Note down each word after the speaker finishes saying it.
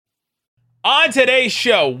On today's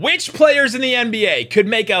show, which players in the NBA could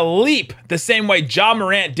make a leap the same way Ja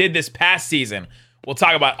Morant did this past season? We'll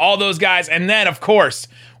talk about all those guys. And then, of course,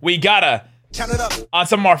 we gotta count it up on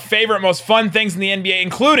some of our favorite, most fun things in the NBA,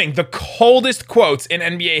 including the coldest quotes in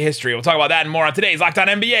NBA history. We'll talk about that and more on today's Locked On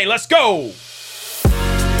NBA. Let's go!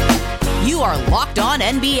 You are Locked On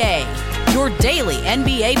NBA, your daily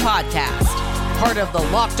NBA podcast. Part of the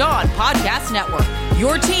Locked On Podcast Network,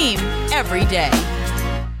 your team every day.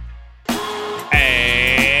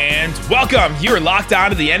 And welcome. You are locked on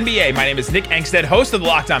to the NBA. My name is Nick Engstead, host of the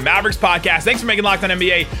Locked On Mavericks podcast. Thanks for making Locked On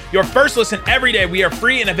NBA your first listen every day. We are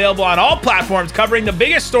free and available on all platforms covering the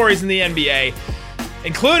biggest stories in the NBA,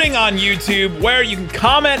 including on YouTube, where you can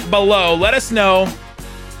comment below. Let us know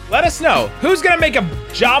who's going to make a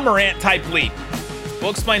Ja Morant type leap.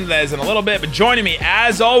 We'll explain that in a little bit, but joining me,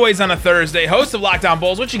 as always, on a Thursday, host of Locked On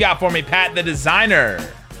Bulls. What you got for me, Pat, the designer?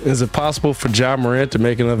 Is it possible for Ja Morant to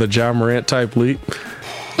make another Ja Morant type leap?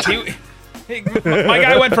 My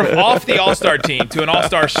guy went from off the All-Star team to an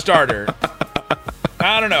All-Star starter.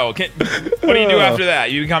 I don't know. What do you do after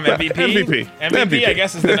that? You become MVP? MVP, I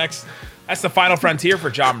guess, is the next. That's the final frontier for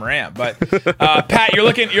Ja Morant. But Pat, you're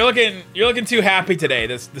looking too happy today.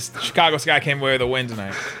 This Chicago Sky came away with a win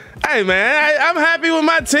tonight. Hey man, I'm happy with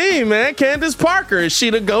my team, man. Candace Parker, is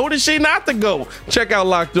she the GOAT? Is she not the GOAT? Check out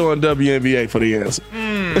Locked On WNBA for the answer.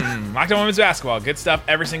 Locked On Women's Basketball, good stuff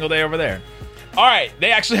every single day over there. All right,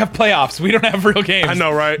 they actually have playoffs. We don't have real games. I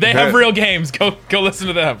know, right? They have real games. Go listen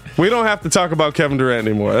to them. We don't have to talk about Kevin Durant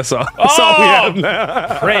anymore. That's all. That's all we have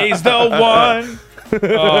now. Praise the one.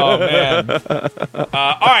 Oh, man.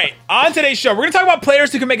 All right, on today's show, we're going to talk about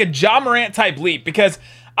players who can make a Ja Morant type leap, because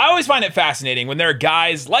I always find it fascinating when there are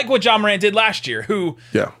guys like what Ja Morant did last year who,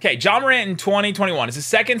 Ja Morant in 2021 is his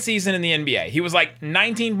second season in the NBA. He was like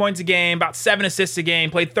 19 points a game, about 7 assists a game,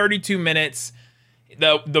 played 32 minutes.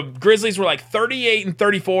 The Grizzlies were like 38 and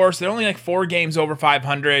 34, so they're only like 4 games over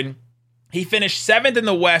 500. He finished 7th in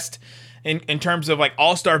the West in terms of like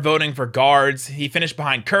all-star voting for guards. He finished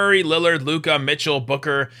behind Curry, Lillard, Luka, Mitchell,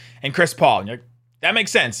 Booker, and Chris Paul. And you're like, that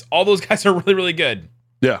makes sense. All those guys are really, really good.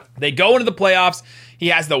 Yeah. They go into the playoffs. He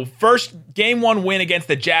has the first game 1 win against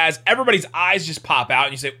the Jazz. Everybody's eyes just pop out,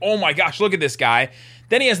 and you say, oh my gosh, look at this guy.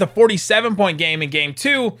 Then he has the 47-point game in game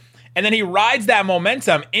 2, and then he rides that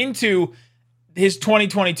momentum into his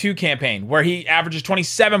 2022 campaign, where he averages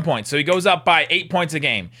 27 points. So he goes up by 8 points a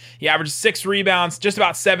game. He averages 6 rebounds, just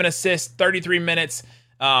about 7 assists, 33 minutes.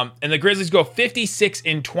 And the Grizzlies go 56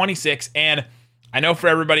 and 26. And I know for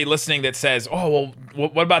everybody listening that says, oh, well,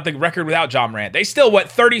 what about the record without Ja Morant? They still went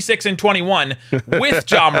 36 and 21 with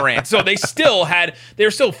Ja Morant. So they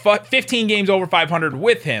were still 15 games over 500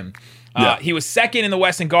 with him. He was second in the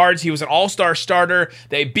West in guards. He was an all-star starter.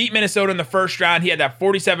 They beat Minnesota in the first round. He had that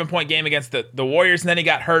 47-point game against the Warriors, and then he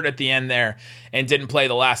got hurt at the end there and didn't play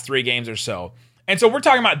the last 3 games or so. And so we're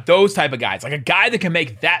talking about those type of guys, like a guy that can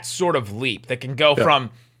make that sort of leap, that can go from,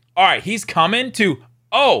 all right, he's coming, to,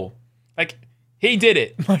 oh, like, he did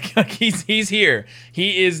it. Like he's here.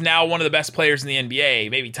 He is now one of the best players in the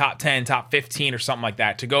NBA, maybe top 10, top 15 or something like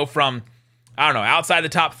that, to go from, I don't know, outside the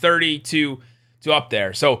top 30 to up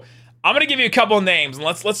there. So I'm going to give you a couple of names, and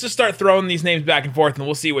let's just start throwing these names back and forth, and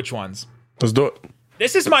we'll see which ones. Let's do it.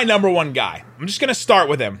 This is my number 1 guy. I'm just going to start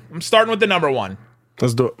with him. I'm starting with the number 1.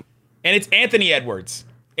 Let's do it. And it's Anthony Edwards.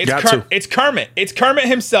 It's Kermit. It's Kermit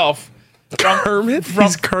himself. He's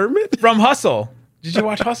Kermit? From Hustle. Did you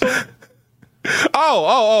watch Hustle?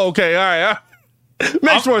 Oh, okay. All right.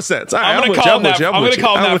 Makes more sense. All right, I'm going to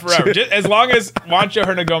call him that forever. Just as long as Juancho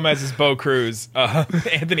Hernangomez is Bo Cruz,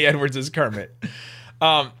 Anthony Edwards is Kermit.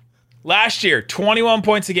 Last year, 21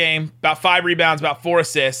 points a game, about 5 rebounds, about 4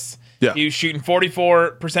 assists. Yeah. He was shooting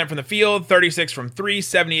 44% from the field, 36 from 3,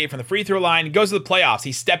 78 from the free throw line. He goes to the playoffs.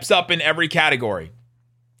 He steps up in every category.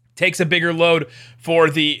 Takes a bigger load for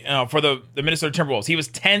the Minnesota Timberwolves. He was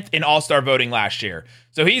 10th in All-Star voting last year.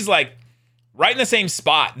 So he's like right in the same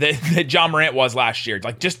spot that Ja Morant was last year.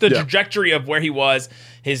 Like just the trajectory of where he was,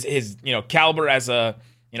 his caliber as a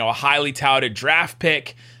highly touted draft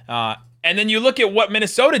pick. And then you look at what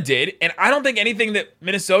Minnesota did, and I don't think anything that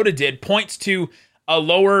Minnesota did points to a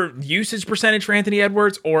lower usage percentage for Anthony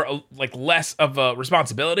Edwards or less of a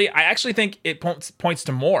responsibility. I actually think it points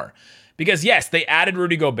to more, because yes, they added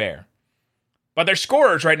Rudy Gobert, but their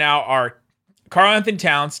scorers right now are Karl-Anthony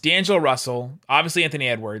Towns, D'Angelo Russell, obviously Anthony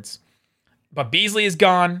Edwards, but Beasley is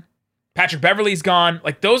gone. Patrick Beverley's gone.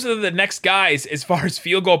 Like, those are the next guys as far as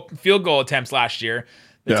field goal attempts last year.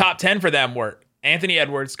 The top 10 for them were Anthony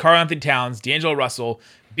Edwards, Karl-Anthony Towns, D'Angelo Russell,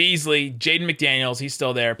 Beasley, Jaden McDaniels, he's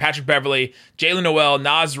still there, Patrick Beverley, Jalen Noel,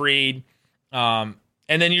 Naz Reid. And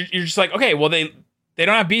then you're just like, okay, well, they they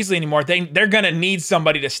don't have Beasley anymore. They're going to need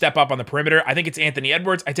somebody to step up on the perimeter. I think it's Anthony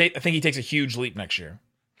Edwards. I think he takes a huge leap next year.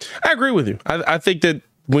 I agree with you. I think that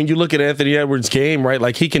when you look at Anthony Edwards' game, right,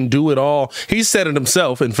 like he can do it all. He said it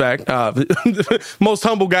himself, in fact, most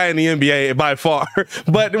humble guy in the NBA by far.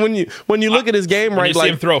 But when you look at his game, right, you see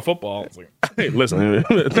him throw a football. It's like, hey, listen,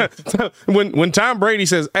 when Tom Brady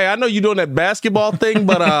says, "Hey, I know you're doing that basketball thing,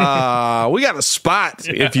 but we got a spot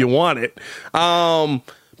if you want it."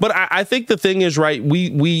 But I think the thing is, right,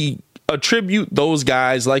 we attribute those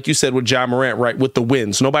guys, like you said with John Morant, right, with the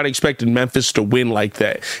wins. Nobody expected Memphis to win like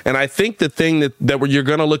that. And I think the thing that you're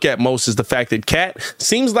going to look at most is the fact that Cat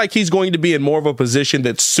seems like he's going to be in more of a position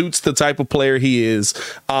that suits the type of player he is.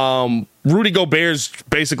 Rudy Gobert's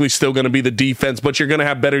basically still going to be the defense, but you're going to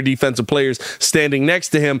have better defensive players standing next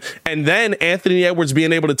to him. And then Anthony Edwards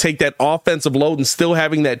being able to take that offensive load and still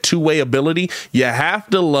having that two-way ability. You have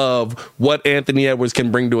to love what Anthony Edwards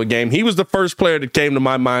can bring to a game. He was the first player that came to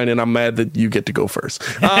my mind, and I'm mad that you get to go first.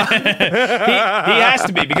 He has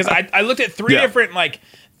to be, because I looked at three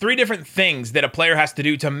different things that a player has to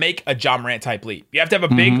do to make a John Morant type leap. You have to have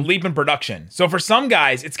a big leap in production. So for some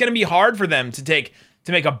guys, it's going to be hard for them to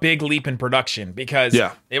make a big leap in production because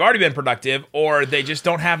they've already been productive, or they just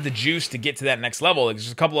don't have the juice to get to that next level. Like,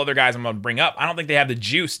 there's a couple other guys I'm going to bring up. I don't think they have the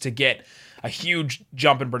juice to get a huge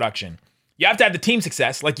jump in production. You have to have the team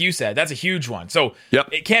success, like you said. That's a huge one. So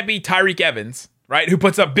it can't be Tyreek Evans, right, who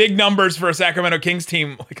puts up big numbers for a Sacramento Kings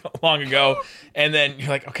team like long ago, and then you're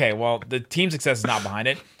like, okay, well, the team success is not behind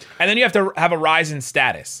it. And then you have to have a rise in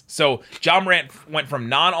status. So John Morant went from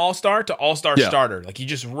non-all-star to all-star starter. Like, you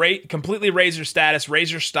just completely raise your status,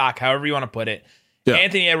 raise your stock, however you want to put it. Yeah.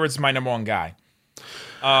 Anthony Edwards is my number one guy.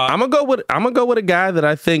 I'm gonna go with a guy that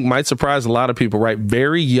I think might surprise a lot of people, right?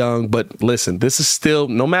 Very young, but listen, this is still,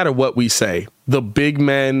 no matter what we say, the big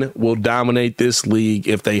men will dominate this league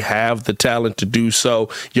if they have the talent to do so.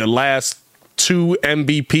 Your last two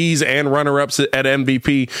MVPs and runner-ups at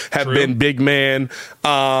MVP have been big men.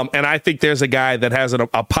 And I think there's a guy that has a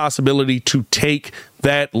possibility to take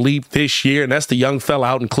that leap this year, and that's the young fella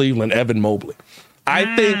out in Cleveland, Evan Mobley.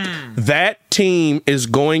 I think that team is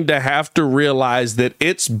going to have to realize that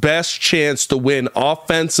its best chance to win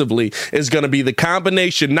offensively is going to be the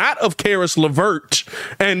combination, not of Karis LeVert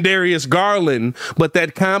and Darius Garland, but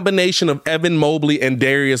that combination of Evan Mobley and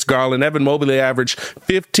Darius Garland. Evan Mobley averaged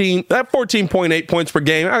 14.8 points per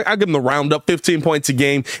game. I give him the round up, 15 points a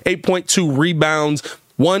game, 8.2 rebounds,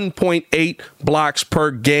 1.8 blocks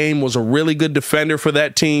per game, was a really good defender for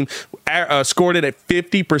that team, scored it at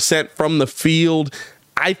 50% from the field.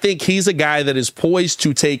 I think he's a guy that is poised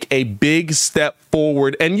to take a big step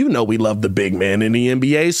forward. And you know we love the big man in the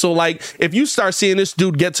NBA. So, like, if you start seeing this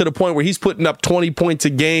dude get to the point where he's putting up 20 points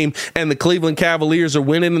a game and the Cleveland Cavaliers are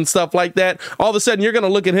winning and stuff like that, all of a sudden you're going to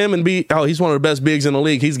look at him and be, oh, he's one of the best bigs in the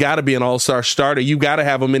league. He's got to be an all-star starter. You got to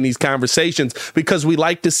have him in these conversations because we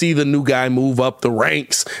like to see the new guy move up the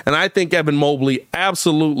ranks. And I think Evan Mobley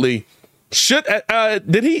absolutely should.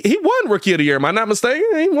 Did he won Rookie of the Year? Am I not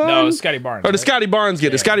mistaken? He won. No, Scotty Barnes. Or did Scotty Barnes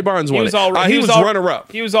get it? Scotty Barnes won. He was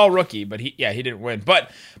runner-up. He was all rookie, but he didn't win. But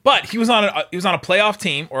he was on a playoff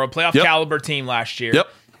team, or a playoff caliber team last year. Yep.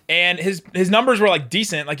 And his numbers were like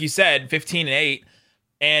decent, like you said, 15-8,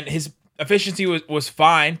 and his efficiency was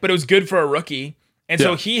fine, but it was good for a rookie. And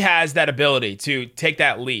so he has that ability to take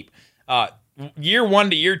that leap. Year one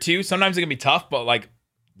to year two, sometimes it can be tough, but like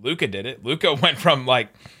Luka did it. Luka went from like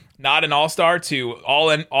not an all-star to all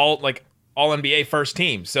NBA first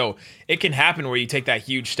team. So it can happen where you take that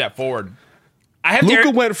huge step forward.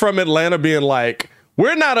 Luka went from Atlanta being like,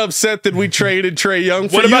 we're not upset that we traded Trae Young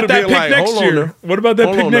for what you about to that be pick like, next year? What about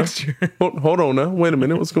that pick next year? Hold on now. Wait a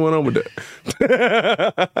minute. What's going on with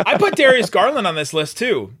that? I put Darius Garland on this list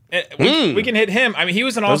too. We can hit him. I mean, he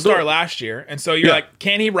was an all-star last year. And so you're like,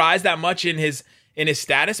 can he rise that much in his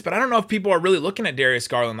status? But I don't know if people are really looking at Darius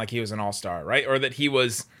Garland like he was an all-star, right? Or that he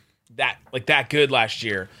was that good last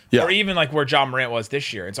year, or even like where John Morant was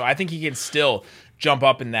this year. And so I think he can still jump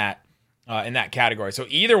up in that category. So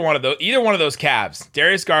either one of those Cavs,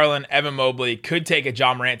 Darius Garland, Evan Mobley, could take a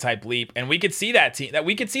John Morant type leap, and we could see that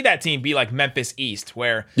team be like Memphis East,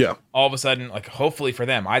 where all of a sudden, like, hopefully for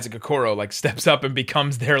them, Isaac Okoro like steps up and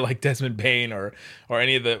becomes their like Desmond Bane or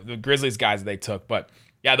any of the Grizzlies guys that they took. But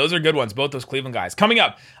yeah, those are good ones, both those Cleveland guys. Coming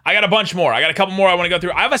up, I got a bunch more. I got a couple more I want to go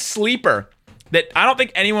through. I have a sleeper that I don't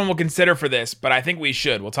think anyone will consider for this, but I think we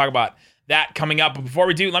should. We'll talk about that coming up. But before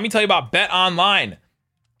we do, let me tell you about Bet Online.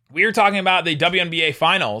 We are talking about the WNBA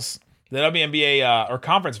finals, the WNBA or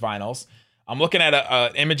conference finals. I'm looking at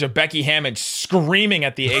an image of Becky Hammond screaming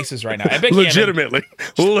at the Aces right now. And Becky Legitimately.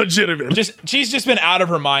 She's just been out of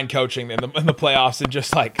her mind coaching in the playoffs, and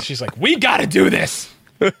just like, she's like, we got to do this.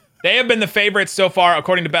 They have been the favorites so far,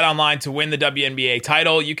 according to BetOnline, to win the WNBA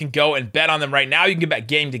title. You can go and bet on them right now. You can bet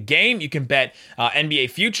game to game. You can bet NBA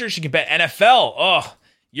futures. You can bet NFL. Oh,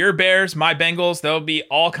 your Bears, my Bengals. There'll be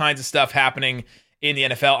all kinds of stuff happening in the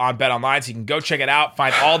NFL on BetOnline, so you can go check it out.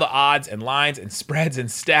 Find all the odds and lines and spreads and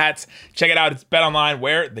stats. Check it out. It's BetOnline,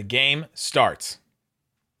 where the game starts.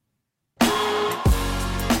 All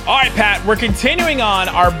right, Pat, we're continuing on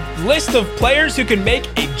our list of players who can make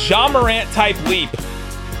a Ja Morant-type leap.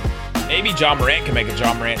 Maybe Ja Morant can make a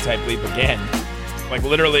Ja Morant-type leap again. Like,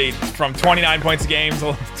 literally from 29 points a game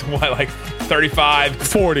to what, like 35?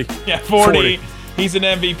 40. Yeah, 40. He's an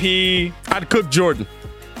MVP. I'd cook Jordan.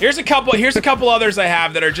 Here's a couple others I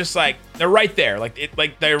have that are just like, they're right there. Like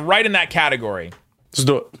they're right in that category. Let's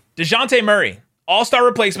do it. DeJounte Murray, all-star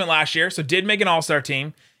replacement last year, so did make an all-star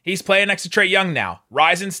team. He's playing next to Trae Young now.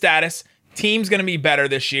 Rise in status. Team's going to be better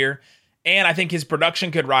this year. And I think his production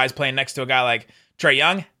could rise playing next to a guy like Trae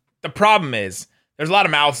Young. The problem is there's a lot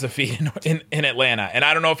of mouths to feed in Atlanta. And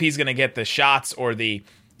I don't know if he's going to get the shots or the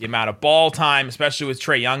amount of ball time, especially with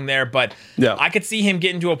Trae Young there. But yeah, I could see him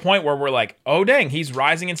getting to a point where we're like, oh, dang, he's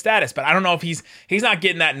rising in status. But I don't know if he's not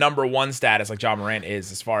getting that number one status like Ja Morant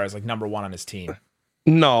is, as far as like number one on his team.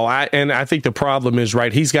 No, I think the problem is,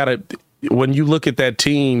 right, he's got to, when you look at that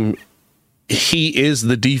team, he is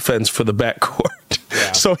the defense for the backcourt.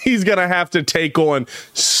 Yeah. So he's going to have to take on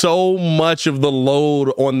so much of the load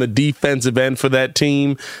on the defensive end for that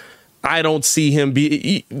team. I don't see him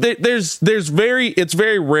it's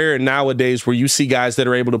very rare nowadays where you see guys that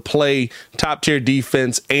are able to play top tier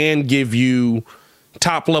defense and give you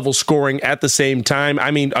top level scoring at the same time. I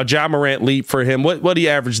mean, a Ja Morant leap for him. What he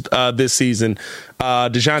averaged this season?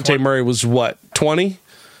 DeJounte Murray was what, 20?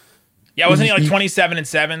 Yeah, wasn't he like 27 and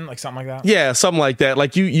 7, like something like that? Yeah, something like that.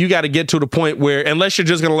 Like you got to get to the point where, unless you're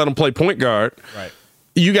just going to let him play point guard, right?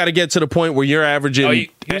 You got to get to the point where you're averaging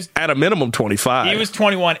he was, at a minimum 25. He was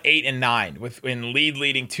 21, 8 and 9 in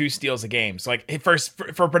leading 2 steals a game. So like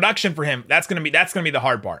for production for him, that's gonna be the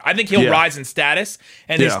hard part. I think he'll rise in status,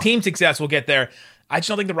 and his team success will get there. I just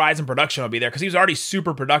don't think the rise in production will be there because he was already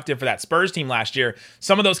super productive for that Spurs team last year.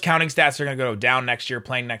 Some of those counting stats are going to go down next year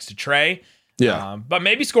playing next to Trae. Yeah. But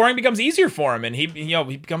maybe scoring becomes easier for him, and he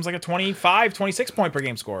becomes like a 25, 26 point per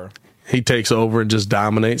game scorer. He takes over and just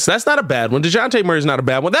dominates. That's not a bad one. DeJounte Murray's not a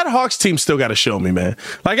bad one. That Hawks team still got to show me, man.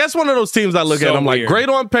 Like, that's one of those teams I look at. I'm like, great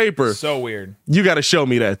on paper. So weird. You got to show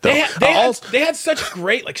me that, though. They had such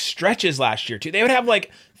great like stretches last year, too. They would have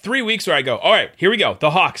like 3 weeks where I go, all right, here we go.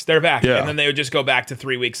 The Hawks, they're back. Yeah. And then they would just go back to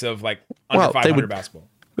 3 weeks of like under 500 basketball.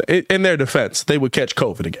 In their defense, they would catch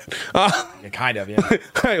COVID again. Yeah, kind of, yeah.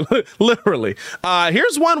 Literally.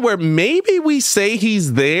 Here's one where maybe we say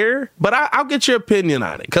he's there, but I'll get your opinion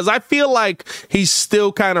on it. Because I feel like he's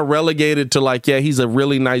still kind of relegated to like, yeah, he's a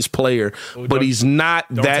really nice player, but he's not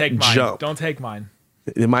that jump. Don't take mine.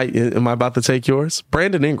 Am I about to take yours?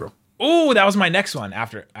 Brandon Ingram. Ooh, that was my next one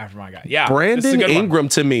after my guy. Yeah. Brandon Ingram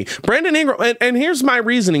to me. Brandon Ingram, and here's my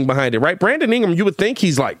reasoning behind it, right? Brandon Ingram, you would think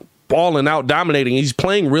he's like balling out, dominating. He's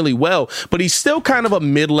playing really well, but he's still kind of a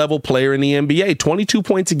mid-level player in the NBA. 22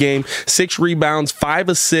 points a game, 6 rebounds, 5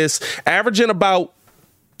 assists, averaging about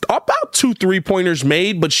 2 3-pointers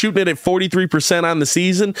made, but shooting it at 43% on the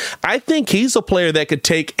season. I think he's a player that could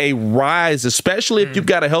take a rise, especially if you've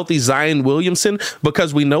got a healthy Zion Williamson,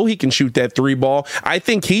 because we know he can shoot that 3 ball. I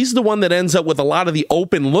think he's the one that ends up with a lot of the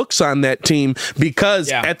open looks on that team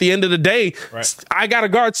because at the end of the day, I got to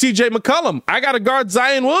guard CJ McCollum. I got to guard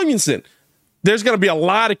Zion Williamson. There's going to be a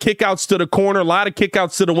lot of kickouts to the corner, a lot of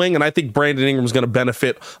kickouts to the wing, and I think Brandon Ingram's going to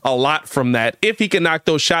benefit a lot from that if he can knock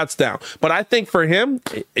those shots down. But I think for him,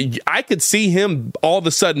 I could see him all of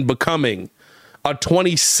a sudden becoming a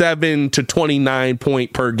 27 to 29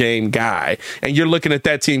 point per game guy, and you're looking at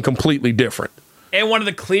that team completely different. And one of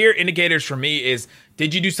the clear indicators for me is,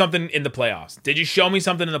 did you do something in the playoffs? Did you show me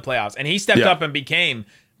something in the playoffs? And he stepped up and became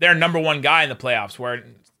their number one guy in the playoffs, where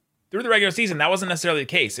through the regular season, that wasn't necessarily the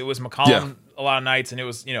case. It was McCollum a lot of nights, and it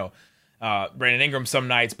was, Brandon Ingram some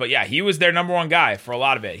nights. But yeah, he was their number one guy for a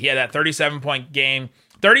lot of it. He had that 37-point game,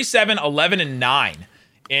 37, 11, and 9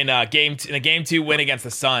 in a game 2 win against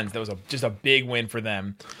the Suns. That was just a big win for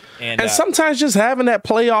them. And sometimes just having that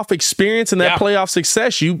playoff experience and that playoff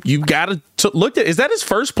success, you got to look at. Is that his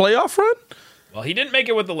first playoff run? Well, he didn't make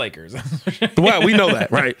it with the Lakers. Well, we know that,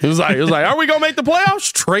 right? It was like, are we gonna make the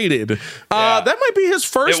playoffs? Traded. That might be his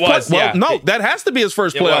first. It was. That has to be his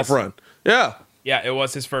first playoff run. Yeah. Yeah, it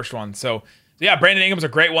was his first one. So Yeah, Brandon Ingram's a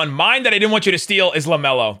great one. Mine that I didn't want you to steal is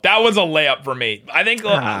LaMelo. That was a layup for me. I think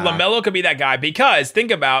LaMelo could be that guy because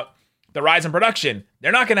think about the rise in production.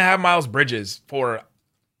 They're not going to have Miles Bridges for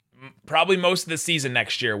probably most of the season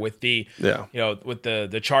next year with the with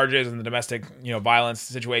the charges and the domestic violence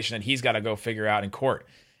situation that he's got to go figure out in court.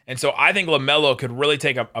 And so I think LaMelo could really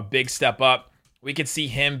take a big step up. We could see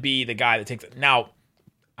him be the guy that takes it. Now,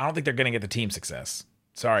 I don't think they're going to get the team success.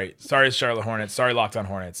 Sorry, Charlotte Hornets. Sorry, Locked On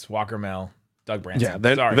Hornets. Walker Mel, Doug Branson. Yeah,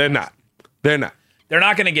 they're not. They're not. They're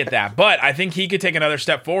not going to get that. But I think he could take another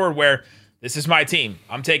step forward where this is my team.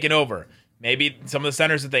 I'm taking over. Maybe some of the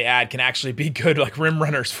centers that they add can actually be good like rim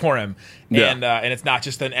runners for him, and it's not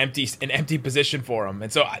just an empty position for him.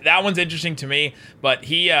 And so that one's interesting to me. But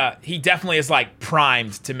he definitely is like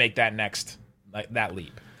primed to make that next that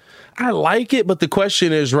leap. I like it, but the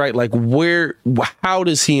question is, right, like how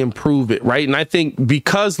does he improve it, right? And I think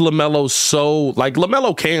because LaMelo's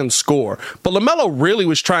LaMelo can score, but LaMelo really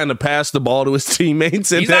was trying to pass the ball to his teammates.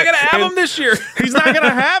 He's not going to have them this year. He's not going to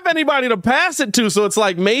have anybody to pass it to. So it's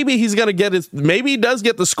like maybe he's going to maybe he does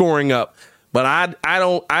get the scoring up, but I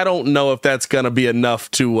don't know if that's going to be enough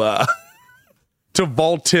to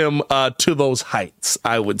vault him to those heights,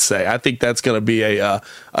 I would say. I think that's going to be a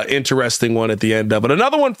interesting one at the end of it.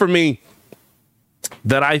 Another one for me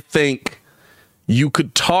that I think you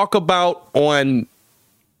could talk about on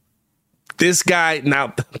this guy.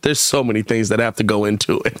 Now, there's so many things that have to go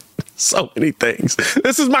into it. So many things.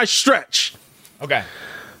 This is my stretch. Okay.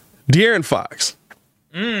 De'Aaron Fox.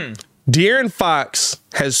 De'Aaron Fox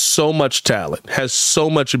has so much talent, has so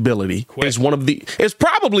much ability. Is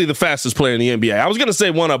probably the fastest player in the NBA. I was going to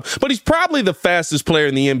say but he's probably the fastest player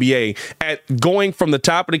in the NBA at going from the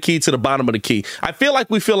top of the key to the bottom of the key. I feel like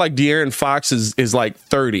De'Aaron Fox is like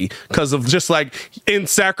 30 because of just like in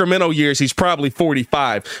Sacramento years, he's probably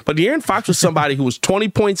 45. But De'Aaron Fox was somebody who was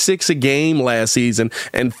 20.6 a game last season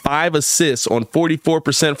and 5 assists on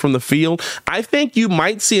 44% from the field. I think you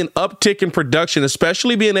might see an uptick in production,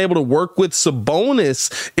 especially being able to work with Sabonis.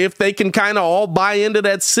 If they can kind of all buy into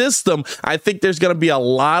that system, I think there's going to be a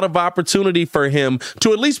lot of opportunity for him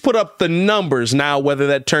to at least put up the numbers. Now, whether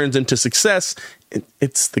that turns into success,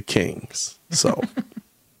 it's the Kings. So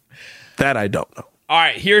that I don't know. All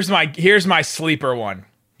right, here's my sleeper one.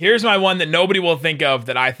 Here's my one that nobody will think of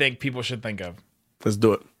that I think people should think of. Let's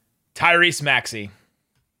do it. Tyrese Maxey.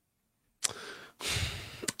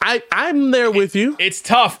 I'm there with you. It's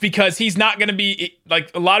tough because he's not going to be like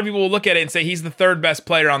a lot of people will look at it and say he's the third best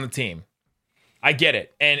player on the team. I get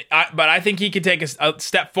it, but I think he could take a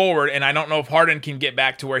step forward, and I don't know if Harden can get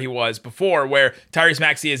back to where he was before, where Tyrese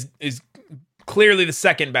Maxey is clearly the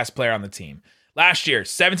second best player on the team. Last year,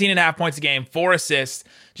 17.5 points a game, 4 assists,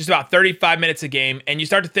 just about 35 minutes a game, and you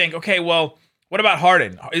start to think, okay, well, what about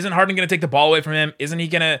Harden? Isn't Harden going to take the ball away from him? Isn't he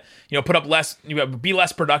going to put up less, be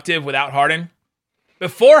less productive without Harden?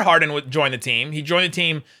 Before Harden joined the team, he joined the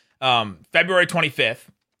team February 25th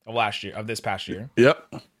of this past year.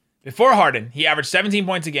 Yep. Before Harden, he averaged 17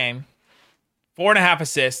 points a game, 4.5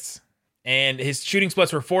 assists, and his shooting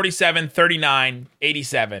splits were 47, 39,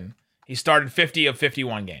 87. He started 50 of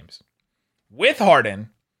 51 games. With Harden,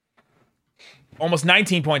 almost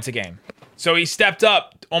 19 points a game. So he stepped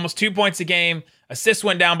up almost 2 points a game. Assists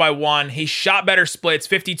went down by 1. He shot better splits,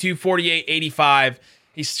 52, 48, 85.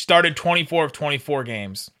 He started 24 of 24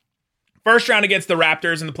 games. First round against the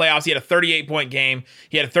Raptors in the playoffs, he had a 38-point game.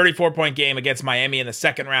 He had a 34-point game against Miami in the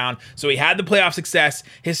second round. So he had the playoff success.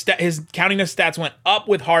 His counting of stats went up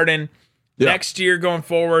with Harden next year going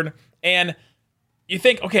forward. And you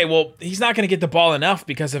think, okay, well, he's not going to get the ball enough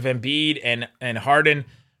because of Embiid and Harden.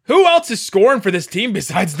 Who else is scoring for this team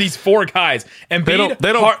besides these 4 guys? Embiid,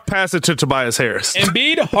 they don't pass it to Tobias Harris.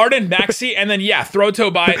 Embiid, Harden, Maxey, and then throw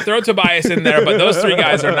Tobias in there. But those 3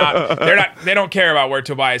 guys they don't care about where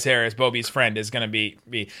Tobias Harris, Bobby's friend, is going to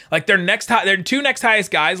be. Like they're 2 next highest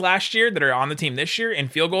guys last year that are on the team this year in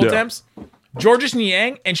field goal attempts. Georges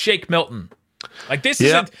Niang and Shake Milton. Like this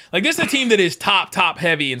is a team that is top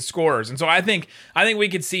heavy in scorers, and so I think we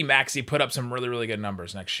could see Maxey put up some really really good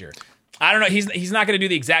numbers next year. I don't know. He's not going to do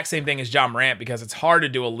the exact same thing as John Morant because it's hard to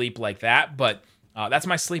do a leap like that, but that's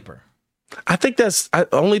my sleeper. I think the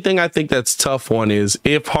only thing I think that's tough on is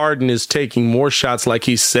if Harden is taking more shots like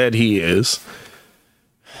he said he is,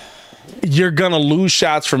 you're going to lose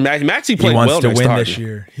shots from Maxey. Maxey played well next to Harden. This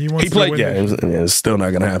year. He played. It's still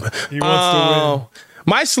not going to happen. He wants to win.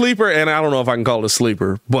 My sleeper, and I don't know if I can call it a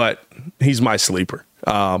sleeper, but he's my sleeper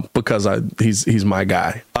because he's my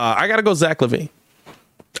guy. I got to go Zach LaVine.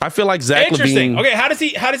 I feel like Zach LaVine. Okay, how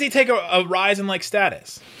does he take a rise in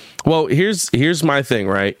status? Well, here's my thing,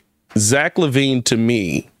 right? Zach LaVine to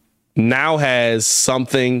me now has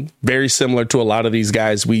something very similar to a lot of these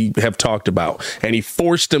guys we have talked about. And he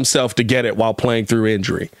forced himself to get it while playing through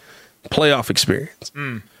injury. Playoff experience.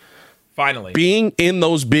 Finally. Being in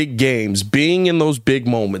those big games, being in those big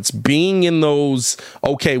moments, being in those,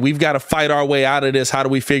 okay, we've got to fight our way out of this. How do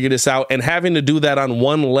we figure this out? And having to do that on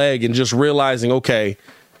one leg and just realizing, okay,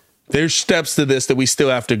 there's steps to this that we still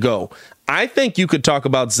have to go. I think you could talk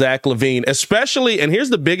about Zach LaVine, especially, and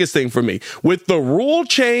here's the biggest thing for me, with the rule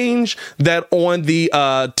change that on the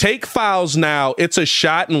take fouls now, it's a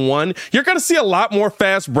shot and one. You're going to see a lot more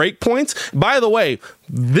fast break points. By the way,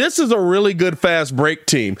 this is a really good fast break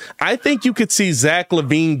team. I think you could see Zach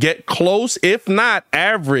LaVine get close, if not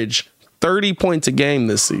average, 30 points a game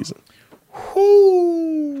this season.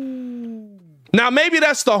 Now, maybe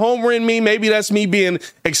that's the homer in me. Maybe that's me being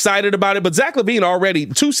excited about it. But Zach LaVine already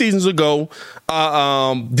 2 seasons ago,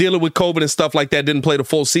 dealing with COVID and stuff like that, didn't play the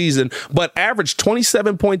full season, but averaged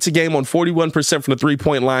 27 points a game on 41% from the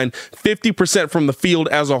three-point line, 50% from the field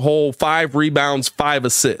as a whole, 5 rebounds, 5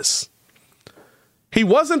 assists. He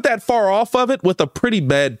wasn't that far off of it with a pretty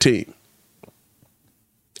bad team.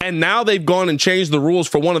 And now they've gone and changed the rules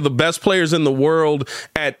for one of the best players in the world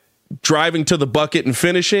at driving to the bucket and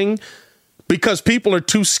finishing, because people are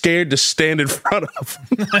too scared to stand in front of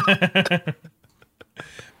them.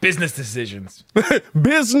 Business decisions.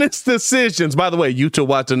 Business decisions. By the way, Yuta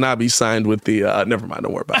Watanabe signed with the... never mind,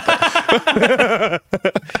 don't worry about that.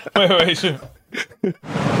 wait.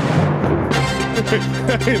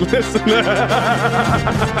 Hey, listen.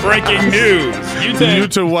 Breaking news.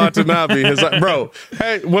 Yuta Watanabe is like, bro,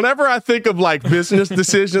 hey, whenever I think of like business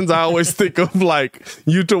decisions, I always think of like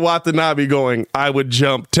Yuta Watanabe going, I would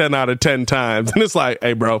jump 10 out of 10 times. And it's like,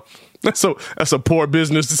 hey, bro, that's a poor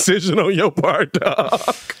business decision on your part, dog.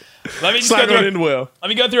 Let me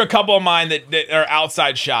go through a couple of mine that are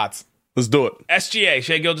outside shots. Let's do it. SGA,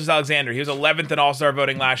 Shai Gilgeous-Alexander. He was 11th in All-Star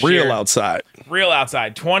voting last year. Real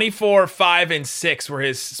outside. 24, 5, and 6 were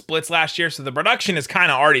his splits last year, so the production is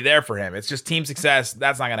kind of already there for him. It's just team success.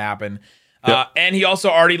 That's not going to happen. Yep. And he also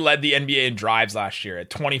already led the NBA in drives last year at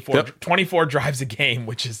 24 drives a game,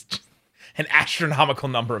 which is an astronomical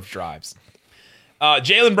number of drives.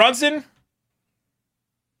 Jalen Brunson,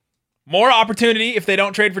 more opportunity if they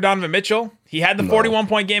don't trade for Donovan Mitchell. He had the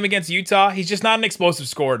 41-point game against Utah. He's just not an explosive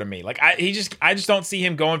scorer to me. Like I just don't see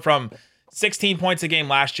him going from 16 points a game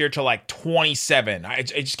last year to like 27. I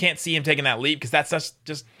just can't see him taking that leap because that's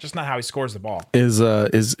just not how he scores the ball. Is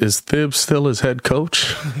Thibs still his head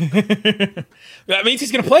coach? That means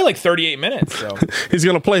he's going to play like 38 minutes. So. He's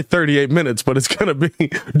going to play 38 minutes, but it's going to be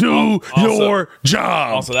your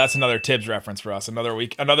job. Also, that's another Tibbs reference for us. Another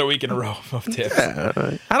week in a row of Tibbs.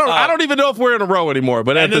 Yeah, I don't even know if we're in a row anymore.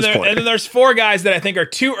 But at this point, and then there's 4 guys that I think are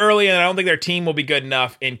too early, and I don't think their team will be good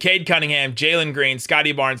enough. In Cade Cunningham, Jalen Green,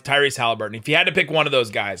 Scotty Barnes, Tyrese Halliburton. If you had to pick one of those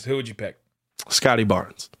guys, who would you pick? Scotty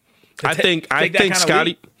Barnes. I think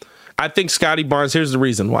Scotty Barnes. Here's the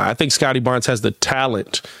reason why. I think Scotty Barnes has the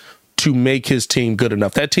talent to make his team good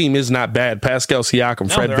enough. That team is not bad. Pascal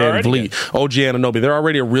Siakam, Fred VanVleet, OG Anunoby. They're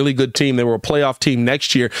already a really good team. They were a playoff team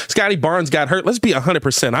next year. Scotty Barnes got hurt. Let's be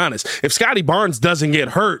 100% honest. If Scotty Barnes doesn't get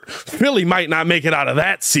hurt, Philly might not make it out of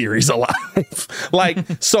that series alive.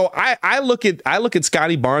 So I look at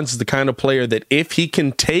Scotty Barnes as the kind of player that if he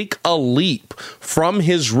can take a leap from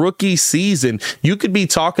his rookie season, you could be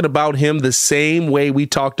talking about him the same way we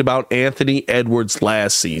talked about Anthony Edwards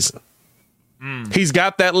last season. He's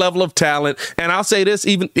got that level of talent, and I'll say this,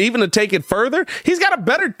 even to take it further, he's got a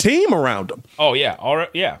better team around him. Oh yeah, all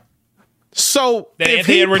right, yeah. So than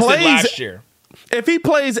Anthony Edwards did last year. If he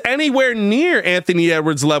plays anywhere near Anthony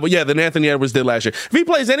Edwards' level, than Anthony Edwards did last year. If he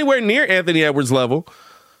plays anywhere near Anthony Edwards' level,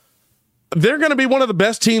 they're going to be one of the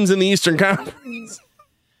best teams in the Eastern Conference.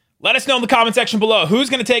 Let us know in the comment section below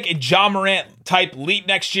who's going to take a Ja Morant type leap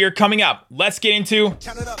next year. Coming up, let's get into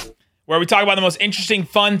where we talk about the most interesting,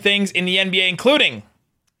 fun things in the NBA, including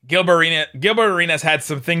Gilbert Arenas had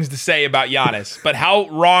some things to say about Giannis, but how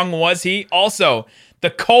wrong was he? Also, the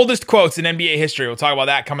coldest quotes in NBA history. We'll talk about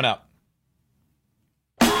that coming up.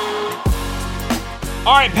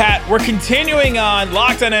 All right, Pat, we're continuing on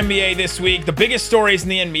Locked on NBA this week, the biggest stories in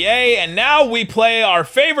the NBA, and now we play our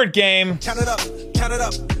favorite game. Count it up, count it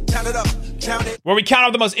up, count it up. Where we count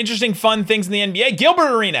up the most interesting, fun things in the NBA.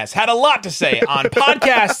 Gilbert Arenas had a lot to say on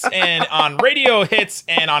podcasts and on radio hits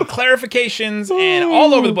and on clarifications and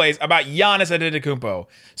all over the place about Giannis Antetokounmpo.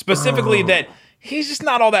 Specifically that he's just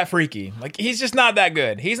not all that freaky. Like, he's just not that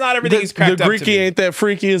good. He's not everything he's cracked up to be. The Greeky ain't that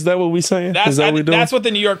freaky? Is that what we saying? That's what the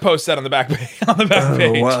New York Post said on the back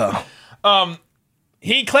page. Wow.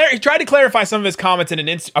 He tried to clarify some of his comments in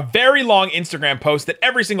a very long Instagram post that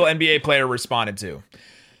every single NBA player responded to.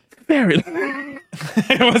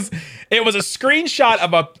 It was a screenshot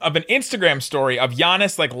of an Instagram story of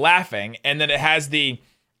Giannis like laughing, and then it has the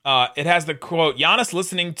quote, Giannis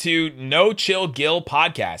listening to No Chill Gil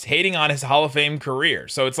podcast, hating on his Hall of Fame career.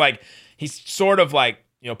 So it's like he's sort of like,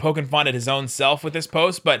 poking fun at his own self with this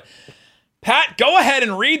post. But Pat, go ahead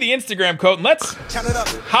and read the Instagram quote, and let's count it up.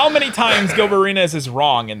 How many times Gilbert Arenas is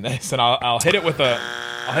wrong in this, and I'll hit it with a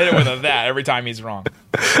that every time he's wrong.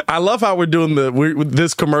 I love how we're doing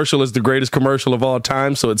this commercial is the greatest commercial of all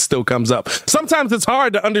time, so it still comes up. Sometimes it's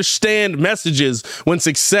hard to understand messages when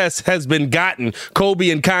success has been gotten. Kobe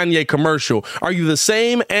and Kanye commercial. Are you the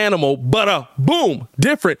same animal, but a boom,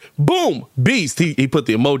 different, boom, beast? He put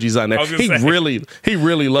the emojis on there. He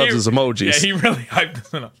really loves his emojis. Yeah, he really hyped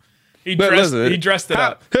this one up. He dressed it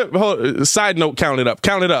up. Side note, count it up.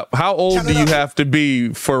 Count it up. How old do you have to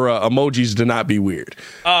be for emojis to not be weird?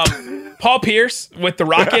 Paul Pierce with the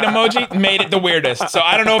rocket emoji made it the weirdest. So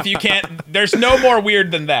I don't know if you can't. There's no more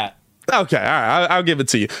weird than that. Okay, all right, I'll give it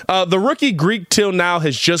to you. The rookie Greek till now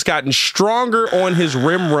has just gotten stronger on his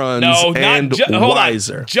rim runs and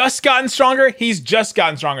wiser. Just gotten stronger? He's just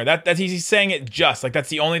gotten stronger. He's saying it just. Like, that's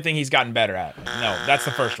the only thing he's gotten better at. No, that's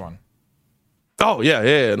the first one. Oh,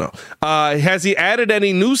 no. Has he added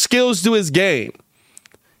any new skills to his game?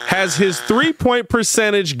 Has his 3-point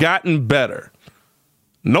percentage gotten better?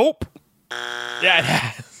 Nope. Yeah, it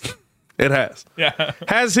has. It has. Yeah.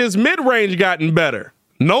 Has his mid-range gotten better?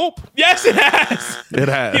 Nope. Yes, it has. It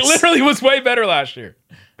has. He literally was way better last year.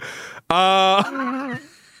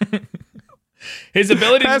 His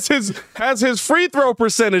ability has his free throw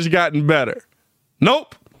percentage gotten better?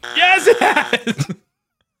 Nope. Yes, it has.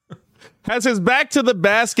 Has his back to the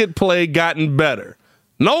basket play gotten better?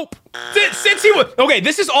 Nope. Since he was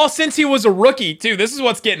this is all since he was a rookie too. This is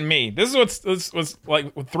what's getting me. This is what's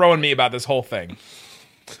like throwing me about this whole thing.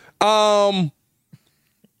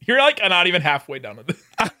 You're like not even halfway done with this.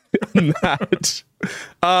 Not.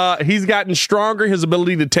 He's gotten stronger. His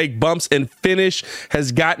ability to take bumps and finish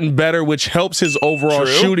has gotten better, which helps his overall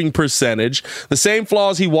shooting percentage. The same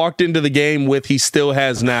flaws he walked into the game with, he still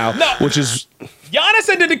has now, which is.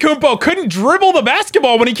 Giannis Antetokounmpo couldn't dribble the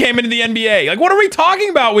basketball when he came into the NBA. Like, what are we talking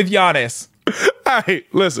about with Giannis? All right,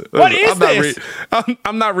 listen. What is this?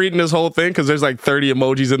 I'm not reading this whole thing because there's like 30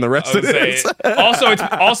 emojis in the rest of this.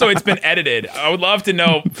 Also, it's been edited. I would love to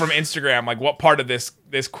know from Instagram, like, what part of this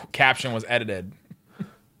caption was edited.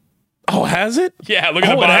 Oh, has it? Yeah, look at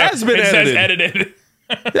the bottom. It has been edited. Says edited.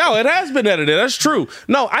 No, it has been edited. That's true.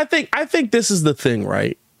 No, I think this is the thing,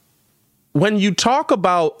 right? When you talk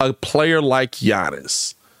about a player like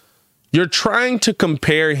Giannis, you're trying to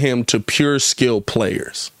compare him to pure skill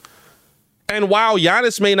players. And while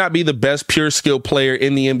Giannis may not be the best pure skill player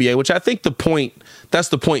in the NBA, which I think that's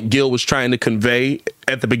the point Gil was trying to convey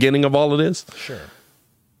at the beginning of all of this. Sure.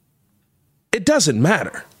 It doesn't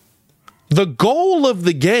matter. The goal of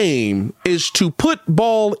the game is to put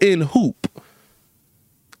ball in hoop.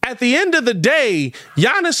 At the end of the day,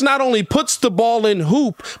 Giannis not only puts the ball in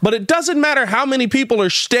hoop, but it doesn't matter how many people are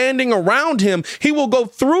standing around him. He will go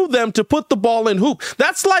through them to put the ball in hoop.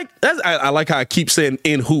 I like how I keep saying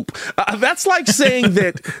in hoop. That's like saying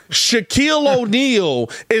that Shaquille O'Neal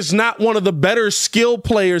is not one of the better skill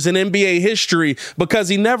players in NBA history because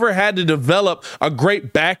he never had to develop a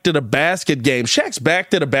great back to the basket game. Shaq's back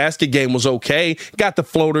to the basket game was okay. Got the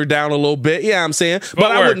floater down a little bit. Yeah, I'm saying,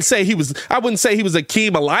 but I wouldn't say he was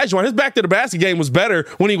Akeem Olajuwon. His back to the basket game was better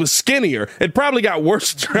when he was skinnier. It probably got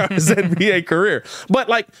worse throughout his NBA career. But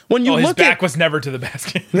like when you look his back was never to the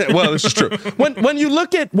basket. Well, this is true. When you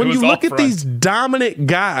look at these dominant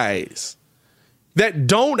guys that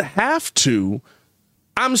don't have to,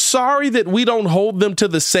 I'm sorry that we don't hold them to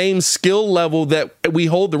the same skill level that we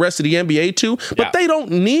hold the rest of the NBA to, but they don't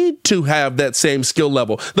need to have that same skill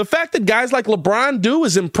level. The fact that guys like LeBron do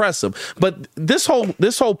is impressive. But this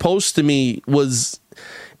whole post to me was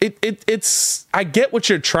it's I get what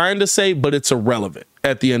you're trying to say, but it's irrelevant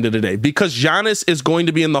at the end of the day because Giannis is going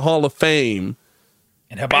to be in the Hall of Fame.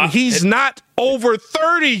 And he's not over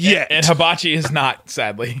 30 yet. And Hibachi is not,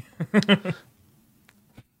 sadly.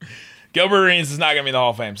 Gilbert Arenas is not going to be in the Hall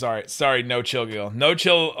of Fame. Sorry, no chill, Gil. No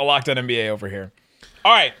chill, a Locked On NBA over here.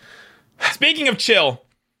 All right. Speaking of chill,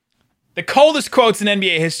 the coldest quotes in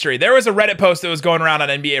NBA history. There was a Reddit post that was going around on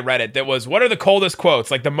NBA Reddit that was, what are the coldest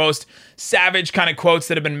quotes? Like the most savage kind of quotes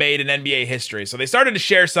that have been made in NBA history. So they started to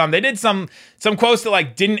share some. They did some quotes that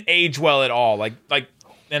like didn't age well at all. And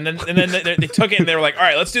then they took it and they were like, all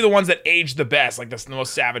right, let's do the ones that aged the best, like the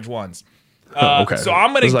most savage ones. Okay. So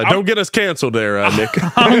I'm gonna don't get us canceled there, Nick.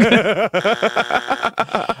 I'm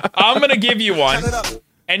gonna give you one,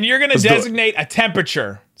 and you're gonna designate a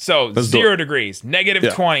temperature. So Let's 0 degrees,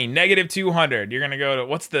 negative 20, negative 200. You're gonna go to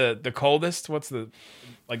what's the coldest? What's the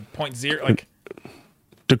like 0.0 like?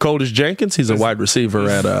 Dakotas Jenkins, he's a wide receiver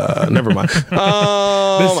at never mind.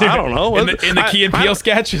 I don't know. In the Key and Peele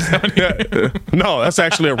sketch? No, that's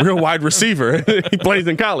actually a real wide receiver. He plays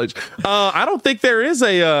in college. I don't think there is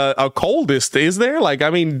a coldest, is there? Like, I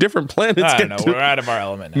mean, different planets I get don't know. We're out of our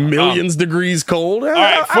element now. millions degrees cold.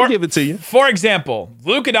 Right, I'll give it to you. For example,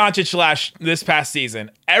 Luka Doncic this past season,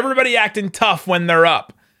 everybody acting tough when they're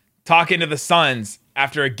up, talking to the Suns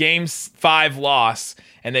after a Game 5 loss,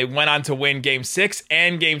 and they went on to win Game 6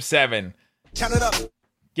 and Game 7. Count it up.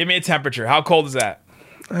 Give me a temperature. How cold is that?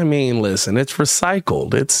 I mean, listen, it's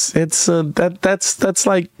recycled. That's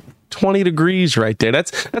like 20 degrees right there.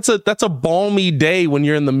 That's a balmy day when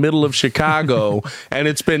you're in the middle of Chicago and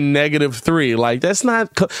it's been -3. Like, that's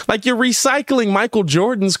not like you're recycling Michael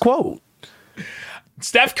Jordan's quote.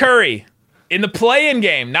 Steph Curry in the play-in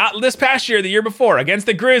game, not this past year, the year before, against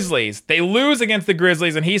the Grizzlies. They lose against the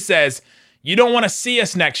Grizzlies, and he says, "You don't want to see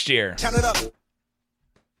us next year." Count it up.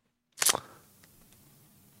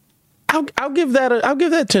 I'll give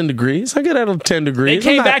that 10 degrees. I'll give that a 10 degrees.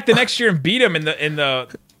 They came back the next year and beat him in the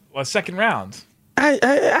second round.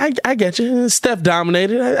 I get you. Steph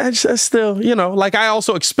dominated. I still, like I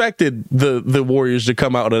also expected the Warriors to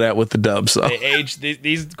come out of that with the dub. So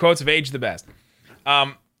these quotes have aged the best.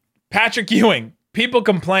 Patrick Ewing. People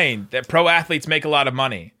complain that pro athletes make a lot of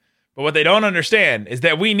money. But what they don't understand is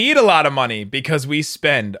that we need a lot of money because we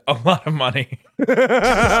spend a lot of money.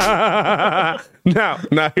 Now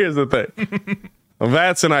here's the thing.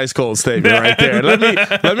 That's an ice cold statement right there. Let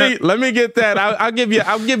me get that. I'll give you a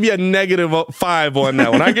 -5 on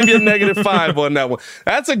that one. I'll give you a -5 on that one.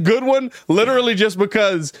 That's a good one, literally just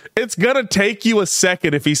because it's gonna take you a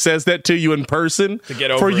second if he says that to you in person to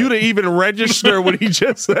get over for you it. to even register what he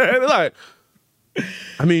just said. Like,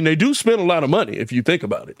 I mean, they do spend a lot of money if you think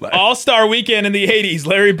about it. Like, All-Star Weekend in the 80s,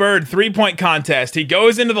 Larry Bird, 3-point contest. He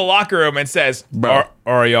goes into the locker room and says, Bro.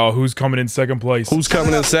 All right, y'all, who's coming in second place? who's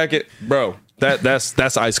coming in second, bro?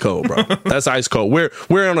 That's ice cold, bro. That's ice cold.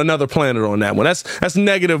 We're on another planet on that one. That's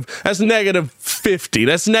 -50.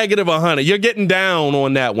 That's -100. You're getting down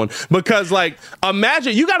on that one because, like,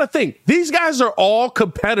 imagine, you got to think these guys are all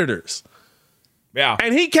competitors. Yeah.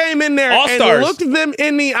 And he came in there All-stars. and looked them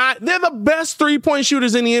in the eye. They're the best 3-point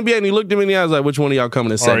shooters in the NBA, and he looked them in the eyes like, which one of y'all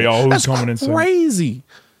coming in second? y'all, who's That's coming in second? crazy.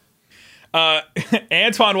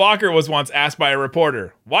 Antoine Walker was once asked by a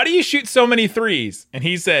reporter, "Why do you shoot so many threes?" And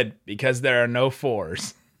he said, "Because there are no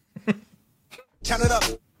fours." Count it up.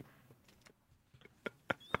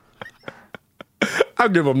 I'll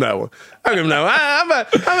give him that one. I'll give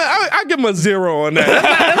him a 0 on that.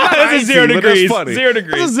 That's That's a icy, 0 but degrees. That's funny. 0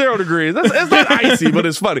 degrees. That's a 0 degrees. It's not icy, but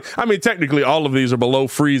it's funny. I mean, technically, all of these are below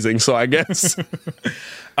freezing, so I guess.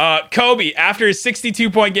 Kobe, after his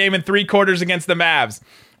 62-point game in 3 quarters against the Mavs,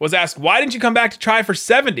 was asked, "Why didn't you come back to try for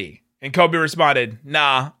 70?" And Kobe responded,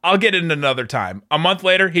 "Nah, I'll get it another time." A month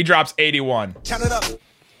later, he drops 81. Count it up.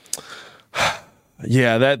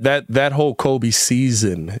 Yeah, that whole Kobe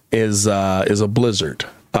season is a blizzard.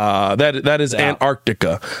 That is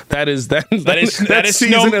Antarctica. That is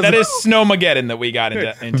Snowmageddon that we got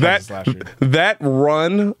in Texas last year. That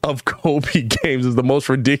run of Kobe games is the most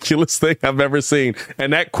ridiculous thing I've ever seen.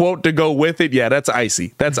 And that quote to go with it, yeah, that's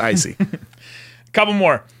icy. That's icy. Couple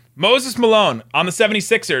more. Moses Malone on the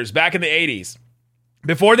 76ers back in the 80s.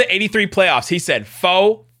 Before the 83 playoffs, he said,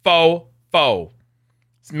 "Foe, foe, foe."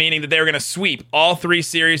 Meaning that they were going to sweep all 3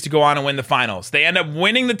 series to go on and win the finals. They end up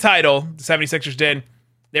winning the title. The 76ers did.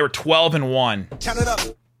 They were 12-1. Count it up.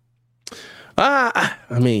 I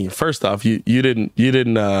mean, first off, you didn't. He win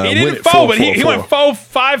didn't it foe, but he went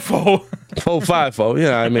 4-5-4. 4-5-4.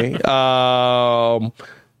 Yeah, I mean,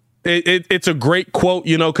 it's a great quote,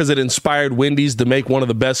 because it inspired Wendy's to make one of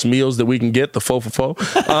the best meals that we can get, the 4-for-4.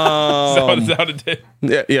 That's what it did.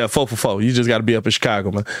 Yeah, 4-for-4. You just got to be up in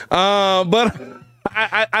Chicago, man. But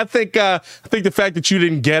I think the fact that you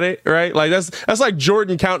didn't get it right, like that's like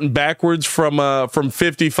Jordan counting backwards from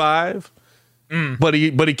 55, but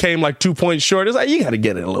he came like 2 points short. It's like you got to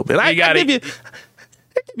get it a little bit. I give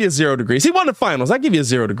you 0 degrees. He won the finals. I give you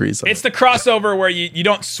 0 degrees. It's the crossover where you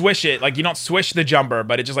don't swish it, like you don't swish the jumper,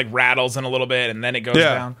 but it just like rattles in a little bit and then it goes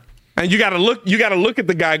down. And you got to look at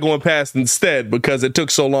the guy going past instead because it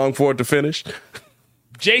took so long for it to finish.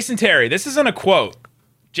 Jason Terry. This isn't a quote.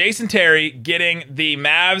 Jason Terry getting the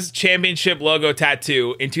Mavs championship logo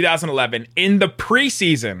tattoo in 2011 in the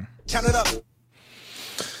preseason. Count it up.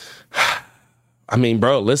 I mean,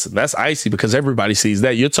 bro, listen, that's icy because everybody sees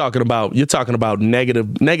that. You're talking about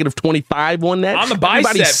negative 25 on that. On the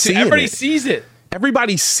bicep. Everybody sees it.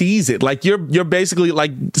 everybody sees it. Like you're basically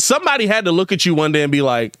like somebody had to look at you one day and be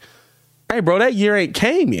like, hey, bro, that year ain't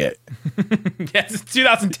came yet. Yes, it's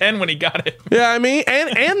 2010 when he got it. Yeah, I mean,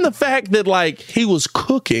 and the fact that like he was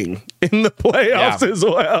cooking in the playoffs as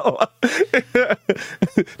well,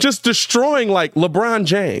 just destroying like LeBron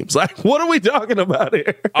James. Like, what are we talking about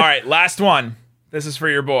here? All right, last one. This is for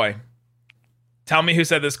your boy. Tell me who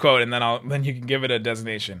said this quote, and then you can give it a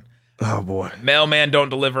designation. Oh boy, mailman don't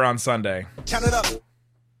deliver on Sunday. Count it up.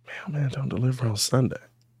 Mailman don't deliver on Sunday.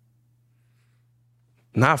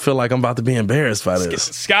 Now I feel like I'm about to be embarrassed by this.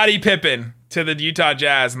 Scottie Pippen to the Utah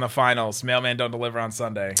Jazz in the finals. Mailman don't deliver on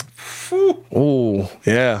Sunday. Oh,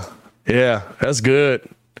 yeah. Yeah, that's good.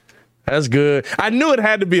 That's good. I knew it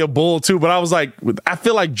had to be a bull, too, but I was like, I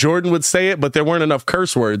feel like Jordan would say it, but there weren't enough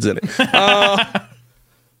curse words in it.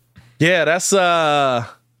 Yeah, that's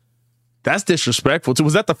disrespectful, too.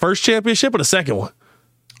 Was that the first championship or the second one?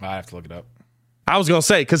 I have to look it up. I was going to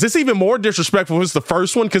say, because it's even more disrespectful if it's the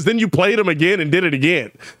first one, because then you played them again and did it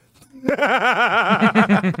again.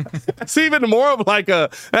 It's even more of like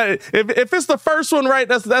if it's the first one, right,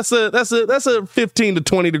 that's a 15 to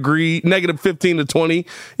 20 degree, negative 15 to 20.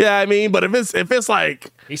 Yeah, I mean, but if it's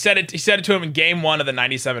like he said it to him in game 1 of the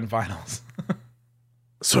 97 finals.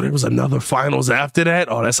 So there was another finals after that?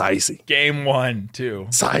 Oh, that's icy. Game 1, too.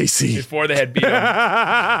 It's icy. Before they had beat him. All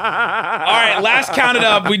right, last counted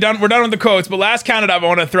up. We're done with the quotes, but last counted up, I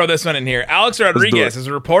want to throw this one in here. Alex Rodriguez is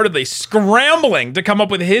reportedly scrambling to come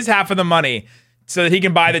up with his half of the money so that he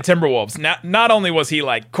can buy the Timberwolves. Not only was he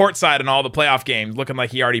like courtside in all the playoff games, looking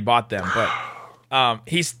like he already bought them, but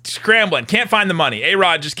he's scrambling. Can't find the money.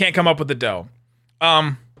 A-Rod just can't come up with the dough.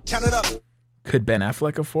 Count it up. Could Ben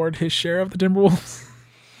Affleck afford his share of the Timberwolves?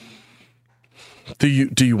 Do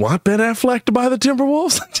you want Ben Affleck to buy the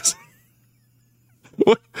Timberwolves?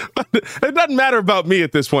 It doesn't matter about me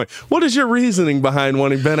at this point. What is your reasoning behind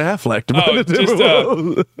wanting Ben Affleck to buy the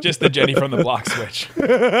Timberwolves? Just the Jenny from the Block switch.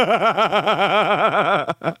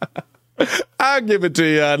 I'll give it to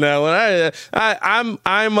you on that one.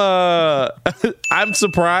 I'm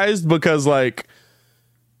surprised because like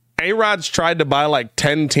A-Rod's tried to buy like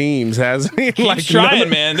 10 teams, hasn't he? He's trying,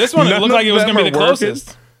 man. This one looked like it was going to be the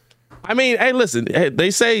closest. I mean, hey, listen, they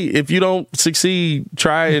say if you don't succeed,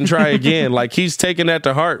 try and try again. Like, he's taking that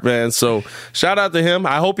to heart, man. So shout out to him.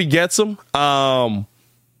 I hope he gets them.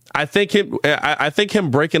 I think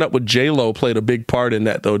him breaking up with J-Lo played a big part in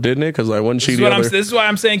that, though, didn't it? Because like, wasn't she the other? This is why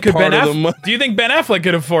I'm saying, could Ben Affleck? Do you think Ben Affleck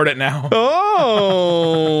could afford it now?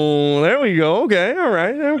 Oh, there we go. Okay, all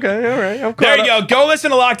right. There you go. Go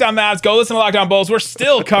listen to Locked On Mavs. Go listen to Locked On Bulls. We're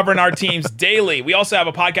still covering our teams daily. We also have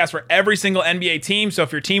a podcast for every single NBA team. So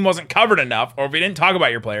if your team wasn't covered enough, or if we didn't talk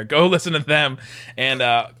about your player, go listen to them. And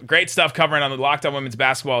great stuff covering on the Locked On Women's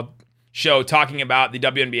Basketball show, talking about the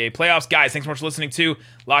WNBA playoffs. Guys, thanks so much for listening to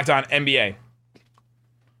Locked On NBA.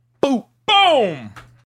 Boom. Boom.